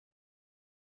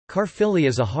Caerphilly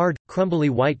is a hard, crumbly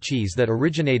white cheese that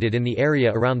originated in the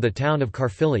area around the town of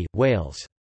Caerphilly, Wales.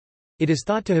 It is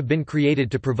thought to have been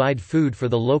created to provide food for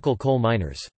the local coal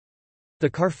miners. The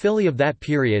Caerphilly of that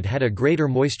period had a greater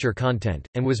moisture content,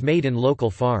 and was made in local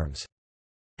farms.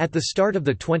 At the start of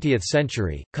the 20th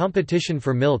century, competition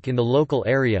for milk in the local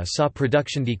area saw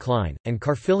production decline, and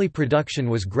Caerphilly production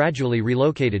was gradually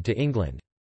relocated to England.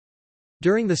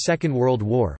 During the Second World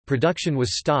War, production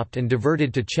was stopped and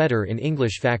diverted to cheddar in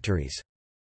English factories.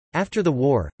 After the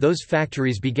war, those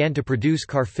factories began to produce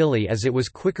Caerphilly as it was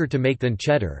quicker to make than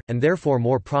cheddar, and therefore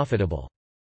more profitable.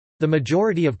 The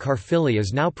majority of Caerphilly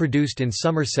is now produced in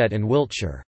Somerset and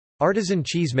Wiltshire. Artisan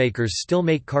cheesemakers still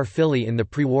make Caerphilly in the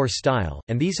pre-war style,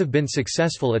 and these have been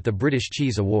successful at the British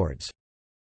Cheese Awards.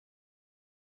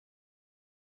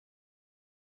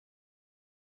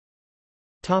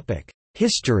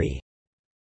 History.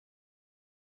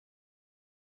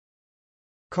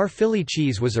 Caerphilly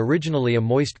cheese was originally a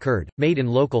moist curd, made in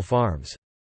local farms.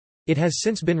 It has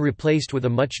since been replaced with a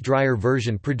much drier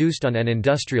version produced on an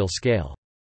industrial scale.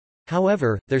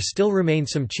 However, there still remain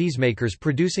some cheesemakers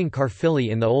producing Caerphilly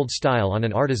in the old style on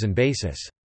an artisan basis.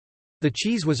 The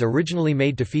cheese was originally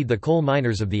made to feed the coal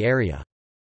miners of the area.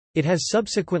 It has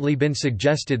subsequently been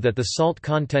suggested that the salt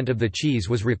content of the cheese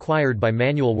was required by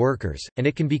manual workers, and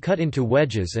it can be cut into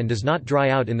wedges and does not dry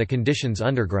out in the conditions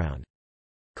underground.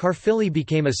 Caerphilly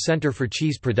became a centre for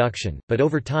cheese production, but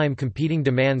over time competing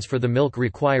demands for the milk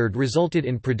required resulted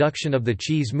in production of the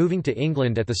cheese moving to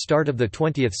England at the start of the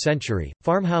 20th century.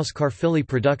 Farmhouse Caerphilly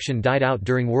production died out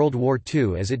during World War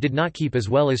II as it did not keep as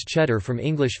well as cheddar from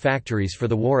English factories for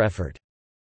the war effort.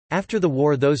 After the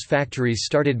war, those factories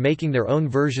started making their own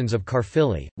versions of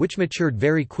Caerphilly, which matured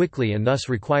very quickly and thus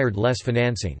required less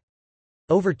financing.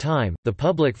 Over time, the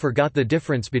public forgot the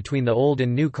difference between the old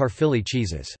and new Caerphilly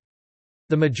cheeses.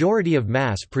 The majority of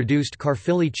mass-produced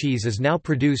Caerphilly cheese is now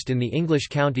produced in the English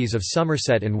counties of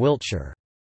Somerset and Wiltshire.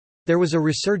 There was a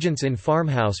resurgence in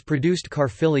farmhouse-produced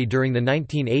Caerphilly during the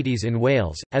 1980s in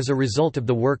Wales, as a result of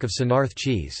the work of Llanarth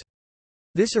cheese.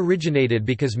 This originated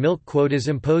because milk quotas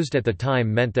imposed at the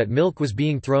time meant that milk was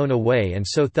being thrown away, and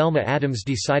so Thelma Adams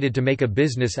decided to make a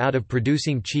business out of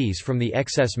producing cheese from the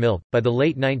excess milk. By the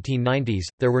late 1990s,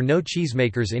 there were no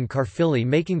cheesemakers in Caerphilly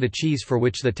making the cheese for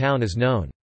which the town is known.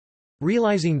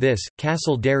 Realizing this,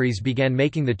 Castle Dairies began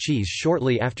making the cheese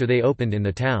shortly after they opened in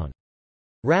the town.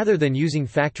 Rather than using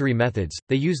factory methods,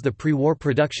 they used the pre-war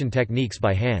production techniques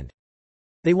by hand.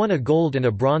 They won a gold and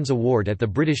a bronze award at the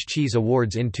British Cheese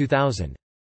Awards in 2000.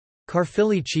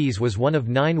 Caerphilly cheese was one of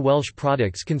 9 Welsh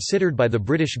products considered by the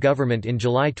British government in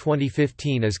July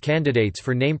 2015 as candidates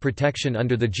for name protection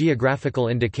under the Geographical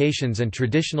Indications and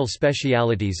Traditional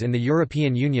Specialities in the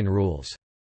European Union rules.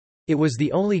 It was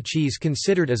the only cheese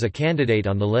considered as a candidate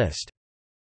on the list.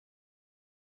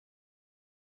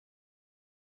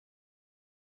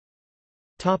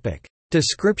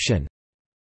 Description.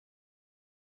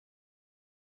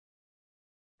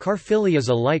 Caerphilly is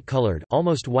a light-colored,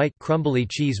 almost white, crumbly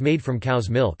cheese made from cow's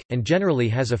milk, and generally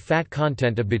has a fat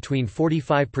content of between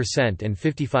 45% and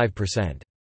 55%.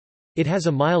 It has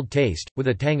a mild taste, with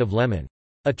a tang of lemon.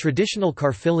 A traditional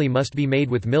Caerphilly must be made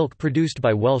with milk produced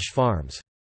by Welsh farms.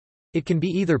 It can be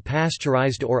either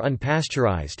pasteurized or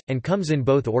unpasteurized, and comes in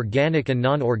both organic and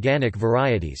non-organic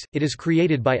varieties. It is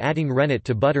created by adding rennet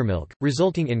to buttermilk,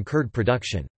 resulting in curd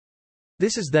production.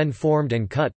 This is then formed and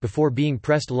cut, before being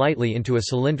pressed lightly into a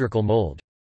cylindrical mold.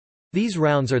 These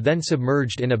rounds are then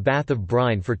submerged in a bath of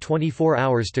brine for 24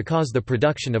 hours to cause the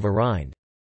production of a rind.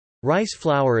 Rice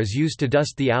flour is used to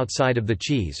dust the outside of the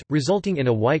cheese, resulting in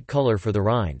a white color for the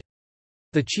rind.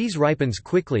 The cheese ripens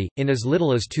quickly, in as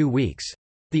little as 2 weeks.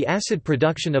 The acid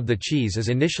production of the cheese is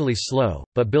initially slow,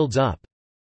 but builds up.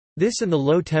 This and the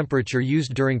low temperature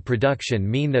used during production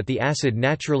mean that the acid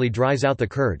naturally dries out the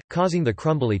curd, causing the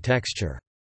crumbly texture.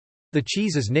 The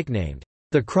cheese is nicknamed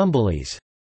the Crumblies.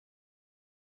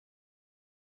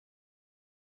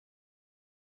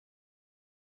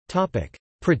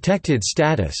 Protected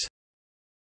status.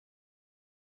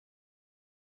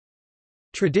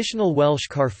 Traditional Welsh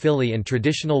Caerphilly and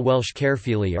traditional Welsh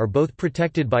Caerphilly are both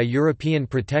protected by European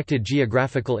Protected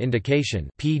Geographical Indication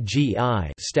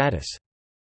 (PGI) status.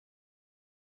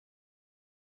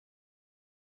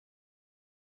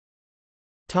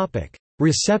 Topic: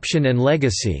 Reception and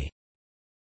legacy.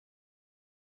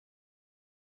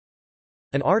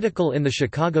 An article in the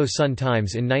Chicago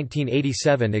Sun-Times in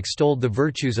 1987 extolled the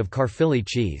virtues of Caerphilly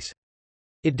cheese.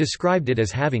 It described it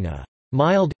as having a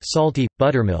mild, salty,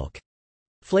 buttermilk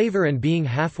Flavor and being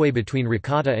halfway between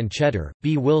ricotta and cheddar.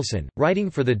 B. Wilson, writing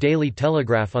for the Daily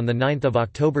Telegraph on 9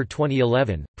 October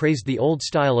 2011, praised the old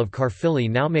style of Caerphilly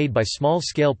now made by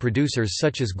small-scale producers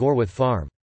such as Gorewith Farm.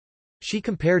 She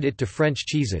compared it to French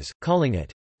cheeses, calling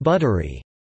it buttery,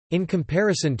 in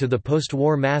comparison to the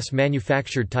post-war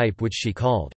mass-manufactured type which she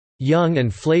called young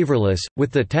and flavorless,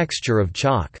 with the texture of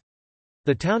chalk.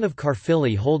 The town of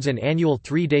Caerphilly holds an annual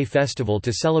 3-day festival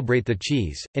to celebrate the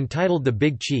cheese, entitled the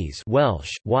Big Cheese Welsh,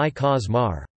 Y Cos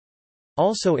Mar.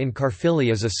 Also in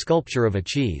Caerphilly is a sculpture of a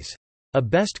cheese. A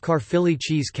Best Caerphilly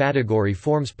Cheese category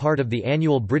forms part of the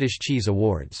annual British Cheese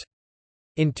Awards.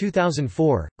 In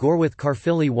 2004, Gorewith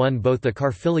Caerphilly won both the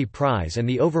Caerphilly Prize and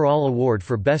the overall award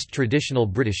for Best Traditional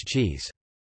British Cheese.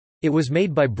 It was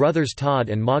made by brothers Todd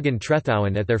and Morgan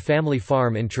Trethowan at their family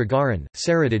farm in Tregaron,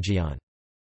 Ceredigion.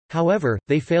 However,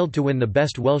 they failed to win the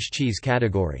Best Welsh Cheese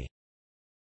category.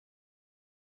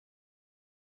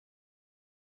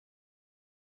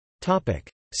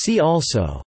 See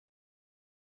also: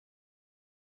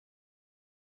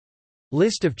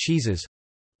 List of cheeses,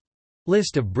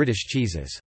 List of British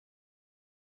cheeses.